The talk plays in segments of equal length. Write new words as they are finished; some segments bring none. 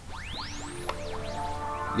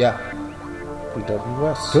Yeah,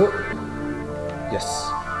 PWS. Dud. Yes,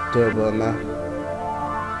 Dud Bud, man.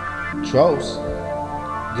 Trolls.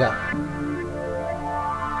 Yeah.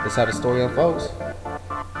 That's how the story unfolds.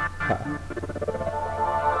 Huh.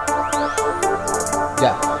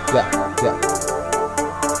 Yeah.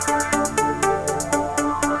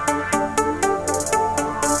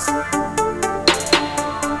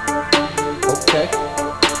 Okay,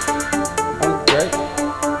 I'm great.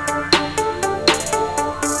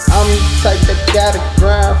 I'm the type that gotta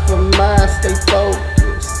grind for mine, stay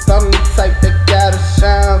focused. I'm the type that gotta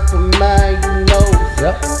shine for mine, you know.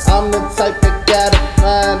 Yep. I'm the type that gotta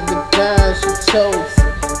find the dime she chose.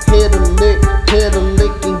 Hit a lick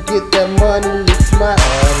and get that money, it's mine.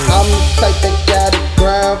 I'm the type that gotta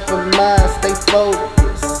grind for mine, stay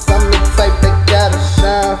focused. I'm the type that gotta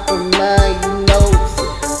shine for mine, you know.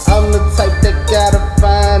 I'm the type that gotta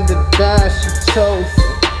find the dime she chose.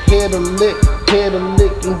 Hit a lick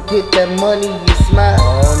and get that money, it's mine.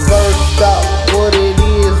 First off, what it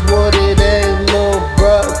is, what it ain't, little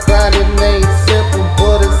bruh. Grinding ain't simple,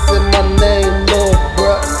 but it's in my name, little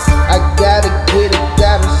bruh. I gotta get it,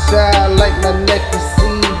 gotta shine like my neck is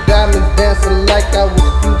seed. Diamonds dancing like I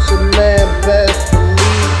was Future, man, best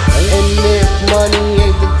believe. And if money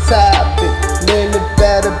ain't the topic, then it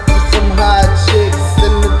better be some hot chicks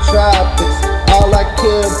in the tropics. All I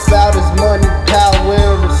care about is money, power,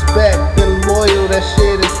 and respect, and loyal. That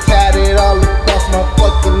shit is tatted all across my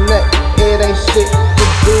fucking neck. It ain't shit to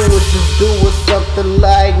do with, just do with something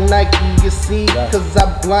like Nike, you see. Cause I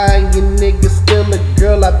blind you niggas, still a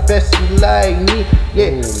girl, I bet you like me.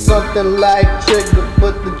 Yeah, something like Trigger,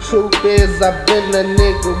 but the truth is I've been a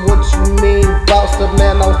nigga. What you mean, boss up,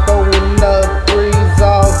 man? I'm throwing up threes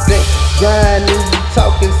all day. Grinding, you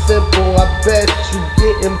talking simple, I bet you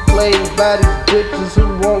getting played by these bitches who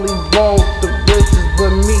only want the riches.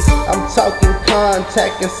 But me, I'm talking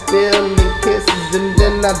contact and stealing kisses. And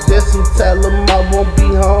then I diss them, tell them I won't be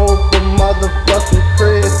home for motherfucking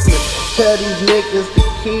Christmas. Tell these niggas to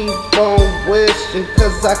keep on wishing,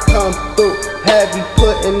 cause I come through heavy,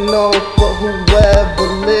 putting on for whoever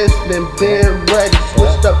listening. Been ready,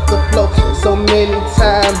 switched up the flow so many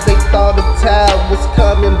times they thought the tide was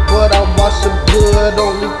coming, but I wash them good.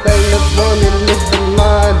 Only thing that's running is the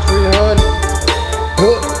laundry, honey.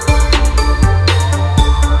 Good.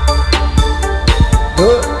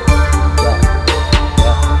 Good.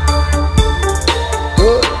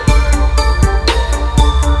 Good.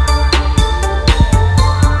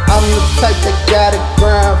 I'm the type that gotta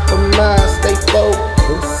grind for mine, stay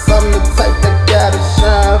focused. I'm the type that gotta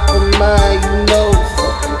shine for mine, you know.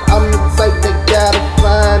 I'm the type that gotta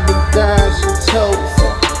find the dime she chose.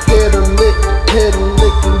 Hit a lick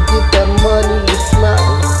and get that money, it's mine.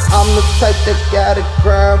 I'm the type that gotta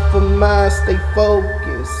grind for mine, stay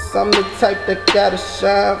focused. I'm the type that gotta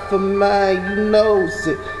shine for mine, you knows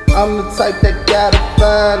it. I'm the type that gotta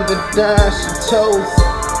find the dime she chose.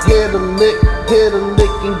 Hit a lick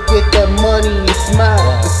and get that money, it's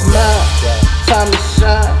mine, it's mine. Time to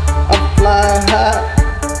shine, I'm flying high.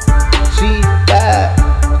 G5,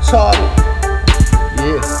 charted.